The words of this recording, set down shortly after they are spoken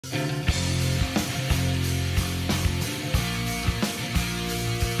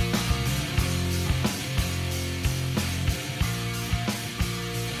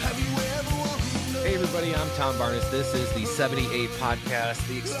everybody, I'm Tom Barnas. This is the 78 podcast,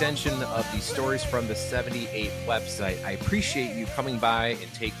 the extension of the Stories from the 78 website. I appreciate you coming by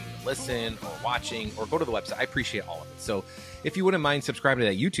and taking a listen or watching or go to the website. I appreciate all of it. So if you wouldn't mind subscribing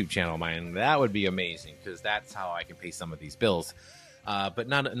to that YouTube channel of mine, that would be amazing because that's how I can pay some of these bills. But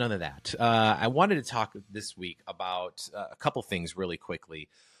none of that. I wanted to talk this week about a couple things really quickly.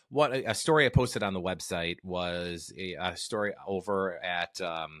 A story I posted on the website was a story over at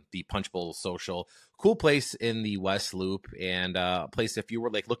the Punchbowl Social. Cool place in the West Loop, and a place if you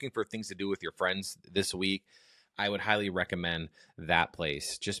were like looking for things to do with your friends this week, I would highly recommend that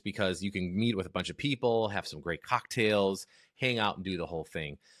place just because you can meet with a bunch of people, have some great cocktails, hang out and do the whole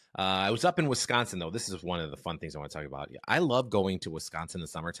thing. I was up in Wisconsin, though. This is one of the fun things I want to talk about. I love going to Wisconsin in the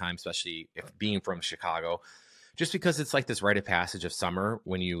summertime, especially if being from Chicago. Just because it's like this rite of passage of summer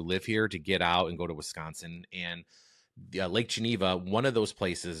when you live here to get out and go to Wisconsin. And Lake Geneva, one of those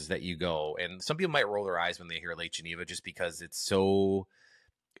places that you go, and some people might roll their eyes when they hear Lake Geneva just because it's so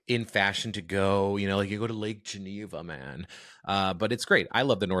in fashion to go, like you go to Lake Geneva, man. But it's great. I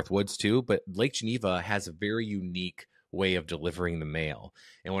love the North Woods too, but Lake Geneva has a very unique way of delivering the mail.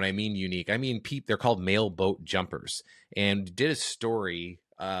 And when I mean unique, I mean they're called Mailboat jumpers, and did a story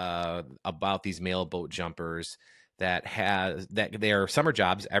about these Mailboat jumpers that they are summer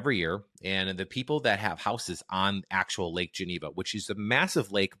jobs every year, and the people that have houses on actual Lake Geneva, which is a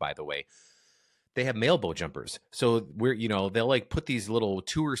massive lake, by the way, they have Mailboat jumpers. So they'll like put these little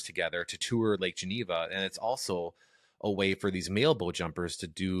tours together to tour Lake Geneva, and it's also a way for these Mailboat jumpers to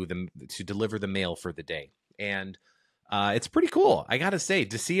deliver the mail for the day. And it's pretty cool. I gotta say,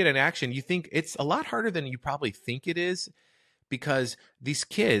 to see it in action, you think it's a lot harder than you probably think it is, because these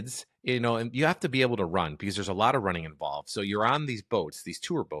kids, and you have to be able to run because there's a lot of running involved. So you're on these boats, these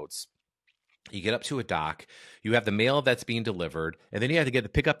tour boats. You get up to a dock, you have the mail that's being delivered, and then you have to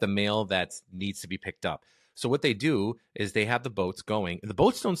pick up the mail that needs to be picked up. So what they do is they have the boats going. The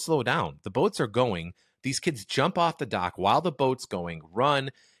boats don't slow down. The boats are going. These kids jump off the dock while the boat's going,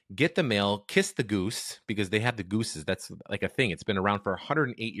 run, get the mail, kiss the goose, because they have the gooses. That's like a thing. It's been around for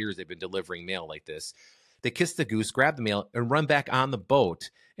 108 years. They've been delivering mail like this. They kiss the goose, grab the mail, and run back on the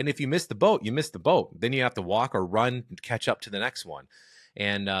boat. And if you miss the boat, you miss the boat. Then you have to walk or run and catch up to the next one.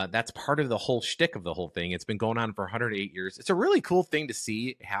 And that's part of the whole shtick of the whole thing. It's been going on for 108 years. It's a really cool thing to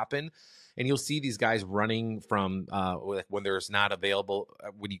see happen. And you'll see these guys running from when there's not available,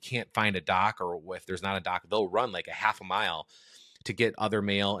 when you can't find a dock, or if there's not a dock, they'll run like a half a mile to get other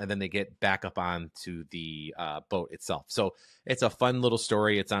mail, and then they get back up onto the boat itself. So it's a fun little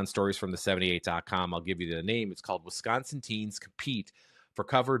story. It's on storiesfromthe78.com. I'll give you the name. It's called Wisconsin Teens Compete for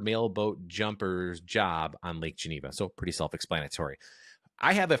Covered Mailboat Jumpers Job on Lake Geneva. So pretty self-explanatory.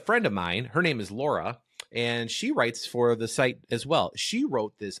 I have a friend of mine. Her name is Laura, and she writes for the site as well. She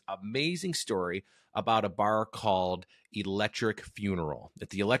wrote this amazing story about a bar called Electric Funeral.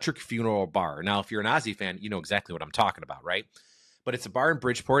 It's the Electric Funeral Bar. Now, if you're an Ozzy fan, you know exactly what I'm talking about, right? But it's a bar in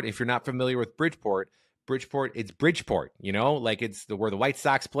Bridgeport. If you're not familiar with Bridgeport, it's Bridgeport, like it's where the White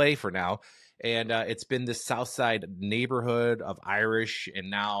Sox play for now. And it's been this South Side neighborhood of Irish,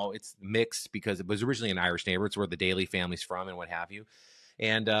 and now it's mixed because it was originally an Irish neighborhood. It's where the Daly family's from and what have you.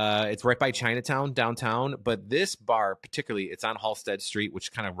 And it's right by Chinatown, downtown. But this bar particularly, it's on Halstead Street,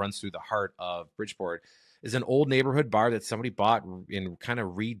 which kind of runs through the heart of Bridgeport, is an old neighborhood bar that somebody bought and kind of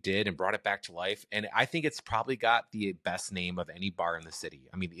redid and brought it back to life. And I think it's probably got the best name of any bar in the city.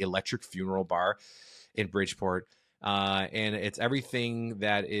 I mean, the Electric Funeral Bar in Bridgeport. And it's everything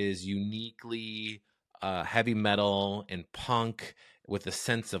that is uniquely heavy metal and punk with a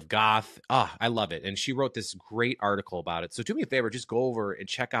sense of goth. I love it. And she wrote this great article about it. So do me a favor, just go over and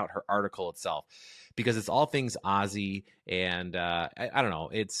check out her article itself, because it's all things Ozzy, and I don't know,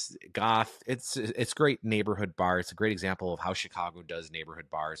 it's goth. It's great neighborhood bar. It's a great example of how Chicago does neighborhood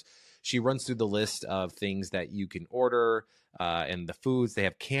bars. She runs through the list of things that you can order and the foods. They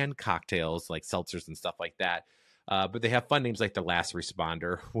have canned cocktails like seltzers and stuff like that. But they have fun names like The Last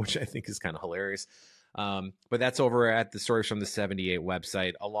Responder, which I think is kind of hilarious. But that's over at the Stories from the 78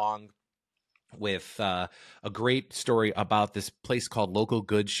 website, along with a great story about this place called Local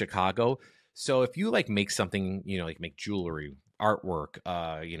Goods Chicago. So if you like make something, like make jewelry, artwork,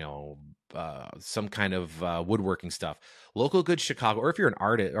 some kind of woodworking stuff, Local Goods Chicago, or if you're an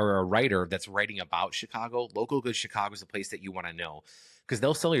artist or a writer that's writing about Chicago, Local Goods Chicago is a place that you want to know, because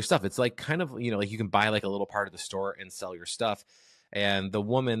they'll sell your stuff. It's like kind of, like you can buy like a little part of the store and sell your stuff. And the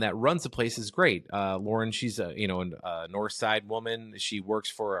woman that runs the place is great. Lauren, she's a North Side woman. She works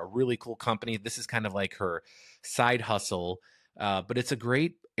for a really cool company. This is kind of like her side hustle. But it's a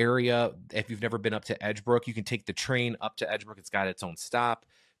great area. If you've never been up to Edgebrook, you can take the train up to Edgebrook. It's got its own stop.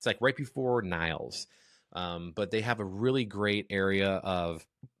 It's like right before Niles. But they have a really great area of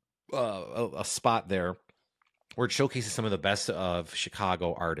a spot there where it showcases some of the best of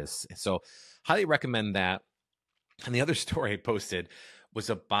Chicago artists. So highly recommend that. And the other story I posted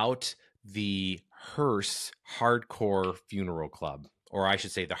was about the Hearse Hardcore Funeral Club, or I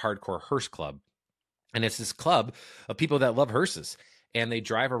should say the Hardcore Hearse Club. And it's this club of people that love hearses. And they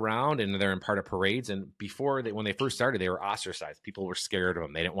drive around and they're in part of parades. And before when they first started, they were ostracized. People were scared of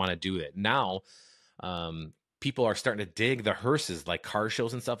them. They didn't want to do it. Now, people are starting to dig the hearses, like car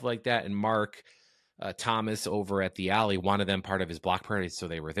shows and stuff like that. And Mark Thomas over at the Alley wanted them part of his block party, so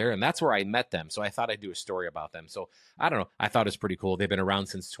they were there, and that's where I met them. So I thought I'd do a story about them. So I don't know, I thought it was pretty cool. They've been around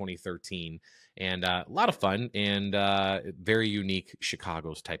since 2013, and a lot of fun and very unique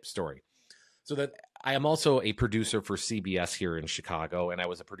Chicago's type story. So that I am also a producer for CBS here in Chicago, and I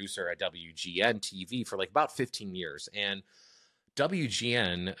was a producer at WGN TV for like about 15 years. And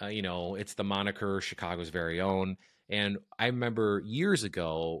WGN, it's the moniker Chicago's very own. And I remember years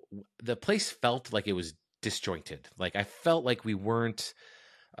ago, the place felt like it was disjointed. Like I felt like we weren't,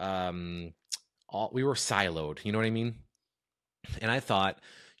 we were siloed. You know what I mean? And I thought,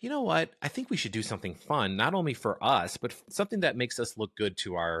 you know what? I think we should do something fun, not only for us, but something that makes us look good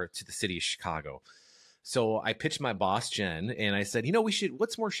to the city of Chicago. So I pitched my boss, Jen, and I said,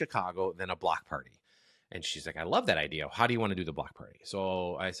 what's more Chicago than a block party? And she's like, I love that idea. How do you want to do the block party?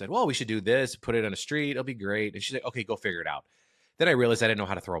 So I said, well, we should do this, put it on a street. It'll be great. And she's like, okay, go figure it out. Then I realized I didn't know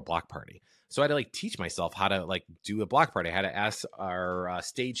how to throw a block party. So I had to teach myself how to do a block party. I had to ask our head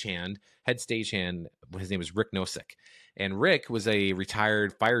stagehand, his name was Rick Nosek. And Rick was a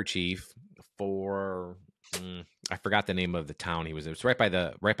retired fire chief for, I forgot the name of the town he was. It was right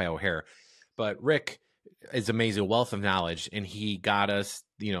by O'Hare. But Rick is amazing, wealth of knowledge, and he got us,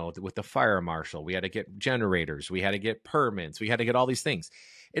 with the fire marshal. We had to get generators, we had to get permits, we had to get all these things,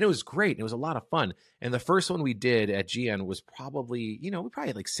 and it was great. It was a lot of fun. And the first one we did at GN was probably, we probably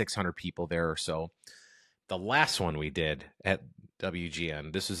had like 600 people there or so. The last one we did at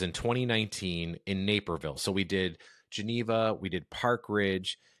WGN, this was in 2019 in Naperville. So we did Geneva, we did Park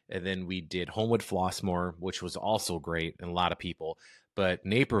Ridge, and then we did Homewood Flossmoor, which was also great and a lot of people. But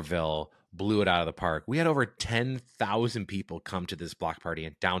Naperville blew it out of the park. We had over 10,000 people come to this block party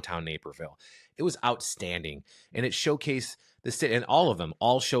in downtown Naperville. It was outstanding. And it showcased the city, and all of them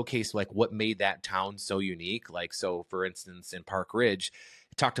all showcased what made that town so unique. So for instance, in Park Ridge,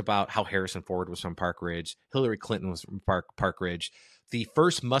 it talked about how Harrison Ford was from Park Ridge. Hillary Clinton was from Park Ridge. The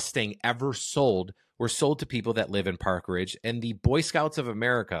first Mustang ever were sold to people that live in Park Ridge. And the Boy Scouts of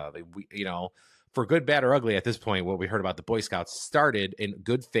America, for good, bad, or ugly at this point, what we heard about the Boy Scouts started in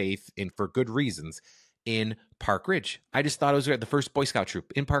good faith and for good reasons in Park Ridge. I just thought it was the first Boy Scout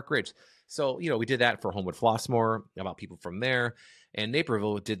troop in Park Ridge. So, we did that for Homewood Flossmoor, about people from there. And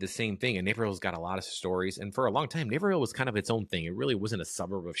Naperville did the same thing. And Naperville's got a lot of stories. And for a long time, Naperville was kind of its own thing. It really wasn't a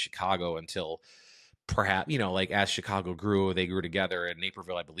suburb of Chicago until perhaps, as Chicago grew, they grew together. And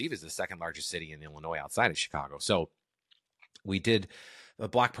Naperville, I believe, is the second largest city in Illinois outside of Chicago. So we did a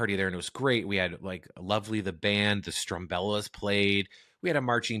block party there, and it was great. We had Lovely the band, the Strumbellas played. We had a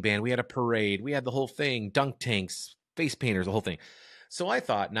marching band. We had a parade. We had the whole thing, dunk tanks, face painters, the whole thing. So I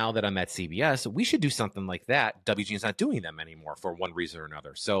thought, now that I'm at CBS, we should do something like that. WGN's not doing them anymore for one reason or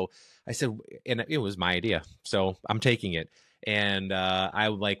another. So I said, and it was my idea, so I'm taking it. And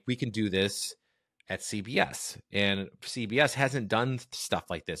we can do this at CBS. And CBS hasn't done stuff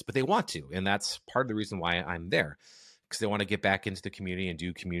like this, but they want to. And that's part of the reason why I'm there, because they want to get back into the community and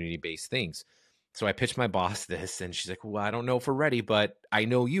do community-based things. So I pitched my boss this, and she's like, well, I don't know if we're ready, but I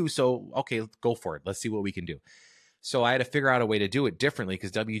know you. So, okay, go for it. Let's see what we can do. So I had to figure out a way to do it differently,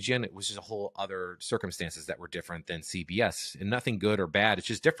 because WGN, it was just a whole other circumstances that were different than CBS, and nothing good or bad. It's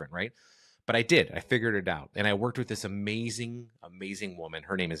just different, right? But I did. I figured it out. And I worked with this amazing, amazing woman.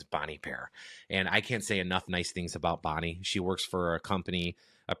 Her name is Bonnie Pier. And I can't say enough nice things about Bonnie. She works for a company,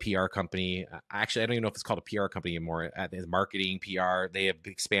 a PR company. Actually, I don't even know if it's called a PR company anymore. It's marketing, PR. They have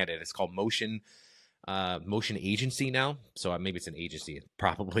expanded. It's called Motion Agency now. So maybe it's an agency. It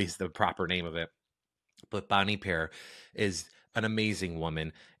probably is the proper name of it. But Bonnie Pier is an amazing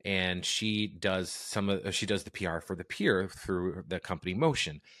woman, and she does the PR for the Pier through the company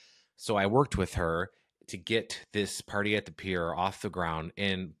Motion. So I worked with her to get this party at the Pier off the ground,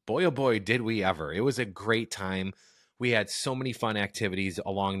 and boy, oh boy, did we ever. It was a great time. We had so many fun activities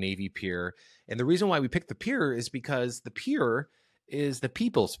along Navy Pier. And the reason why we picked the Pier is because the Pier is the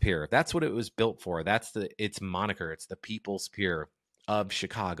People's Pier. That's what it was built for. That's its moniker. It's the People's Pier of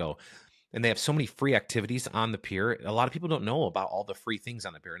Chicago. And they have so many free activities on the Pier. A lot of people don't know about all the free things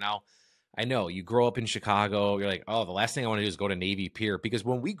on the Pier. Now, I know you grow up in Chicago. You're like, oh, the last thing I want to do is go to Navy Pier, because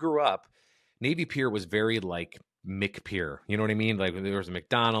when we grew up, Navy Pier was very like McPier. You know what I mean? Like there was a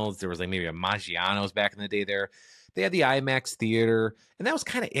McDonald's, there was like maybe a Maggiano's back in the day there. They had the IMAX theater, and that was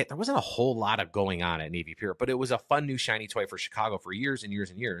kind of it. There wasn't a whole lot of going on at Navy Pier, but it was a fun new shiny toy for Chicago for years and years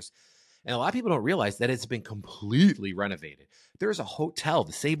and years. And a lot of people don't realize that it's been completely renovated. There's a hotel,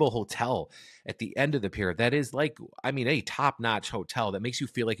 the Sable Hotel, at the end of the pier that is like, I mean, a top-notch hotel that makes you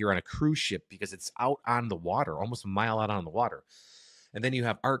feel like you're on a cruise ship because it's out on the water, almost a mile out on the water. And then you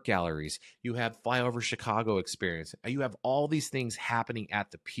have art galleries. You have Flyover Chicago experience. You have all these things happening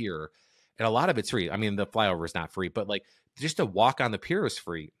at the pier. And a lot of it's free. I mean, the flyover is not free, but like just to walk on the pier is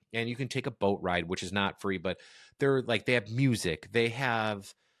free. And you can take a boat ride, which is not free, but they're like, they have music. They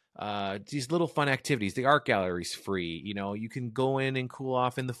have these little fun activities. The art gallery's free. You know, you can go in and cool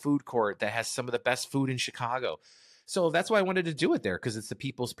off in the food court that has some of the best food in Chicago. So that's why I wanted to do it there, because it's the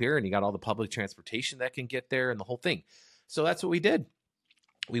People's Pier and you got all the public transportation that can get there and the whole thing. So that's what we did.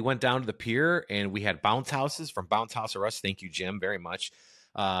 We went down to the pier and we had bounce houses from Bounce House or Us. Thank you, Jim, very much.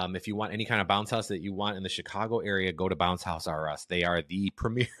 If you want any kind of bounce house that you want in the Chicago area, go to Bounce House R Us. They are the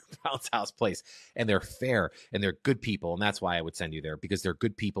premier bounce house place, and they're fair and they're good people. And that's why I would send you there, because they're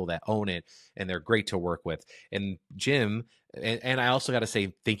good people that own it and they're great to work with. And Jim, and I also got to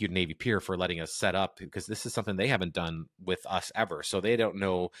say thank you to Navy Pier for letting us set up, because this is something they haven't done with us ever. So they don't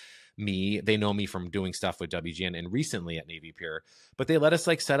know me. They know me from doing stuff with WGN and recently at Navy Pier, but they let us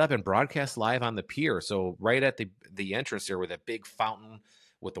like set up and broadcast live on the pier. So right at the entrance there with a big fountain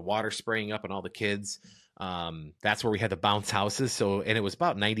with the water spraying up and all the kids. That's where we had the bounce houses. So, and it was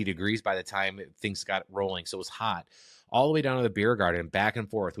about 90 degrees by the time things got rolling. So it was hot all the way down to the beer garden, back and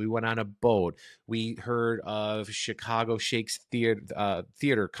forth. We went on a boat. We heard of Chicago Shakes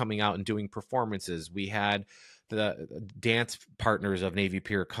Theater coming out and doing performances. We had the dance partners of Navy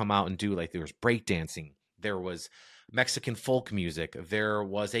Pier come out and do, like, there was breakdancing. There was Mexican folk music. There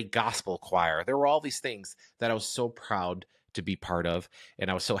was a gospel choir. There were all these things that I was so proud to be part of.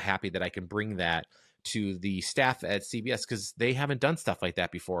 And I was so happy that I can bring that to the staff at CBS, because they haven't done stuff like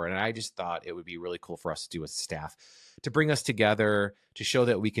that before. And I just thought it would be really cool for us to do as staff, to bring us together, to show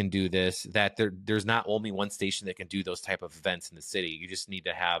that we can do this, that there's not only one station that can do those type of events in the city. You just need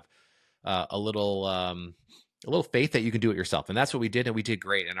to have a little faith that you can do it yourself. And that's what we did. And we did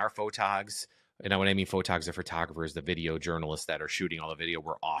great. And our photogs, and when I mean photogs, the photographers, the video journalists that are shooting all the video,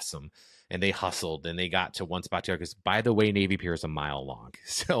 were awesome. And they hustled and they got to one spot together, because, by the way, Navy Pier is a mile long.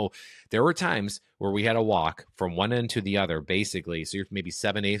 So there were times where we had to walk from one end to the other, basically. So you're maybe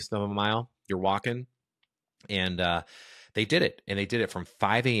 7/8 of a mile you're walking. And they did it. And they did it from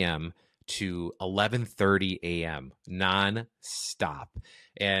 5 a.m. to 11:30 a.m. non-stop.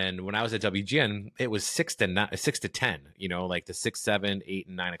 And when I was at WGN, it was 6 to 10, you know, like the 6, 7, 8,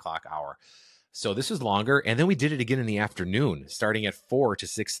 and 9 o'clock hour. So this was longer. And then we did it again in the afternoon, starting at 4 to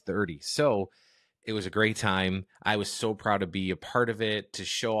 6:30. So it was a great time. I was so proud to be a part of it, to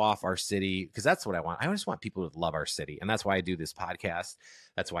show off our city, because that's what I want. I just want people to love our city. And that's why I do this podcast.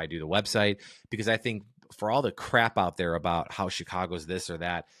 That's why I do the website, because I think for all the crap out there about how Chicago's this or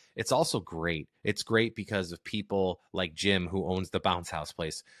that, it's also great. It's great because of people like Jim, who owns the Bounce House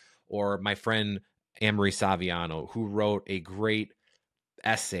place, or my friend Amory Saviano, who wrote a great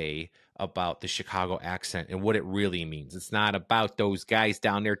essay about the Chicago accent and what it really means. It's not about those guys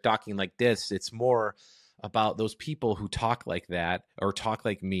down there talking like this. It's more about those people who talk like that, or talk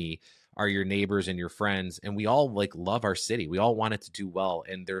like me, are your neighbors and your friends. And we all like love our city. We all want it to do well.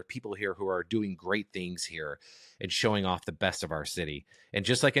 And there are people here who are doing great things here and showing off the best of our city. And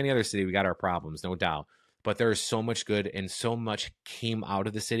just like any other city, we got our problems, no doubt. But there is so much good, and so much came out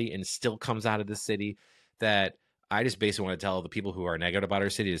of the city and still comes out of the city, that I just basically want to tell the people who are negative about our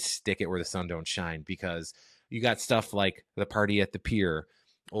city to stick it where the sun don't shine, because you got stuff like the party at the Pier,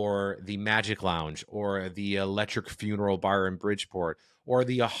 or the Magic Lounge, or the Electric Funeral Bar in Bridgeport, or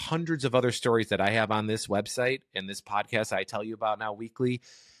the hundreds of other stories that I have on this website and this podcast I tell you about now weekly.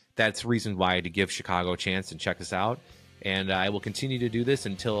 That's reason why to give Chicago a chance and check us out. And I will continue to do this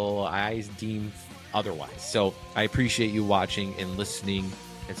until I deem otherwise. So I appreciate you watching and listening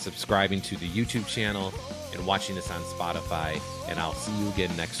and subscribing to the YouTube channel and watching this on Spotify. And I'll see you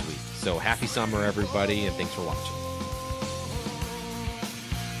again next week. So happy summer, everybody, and thanks for watching.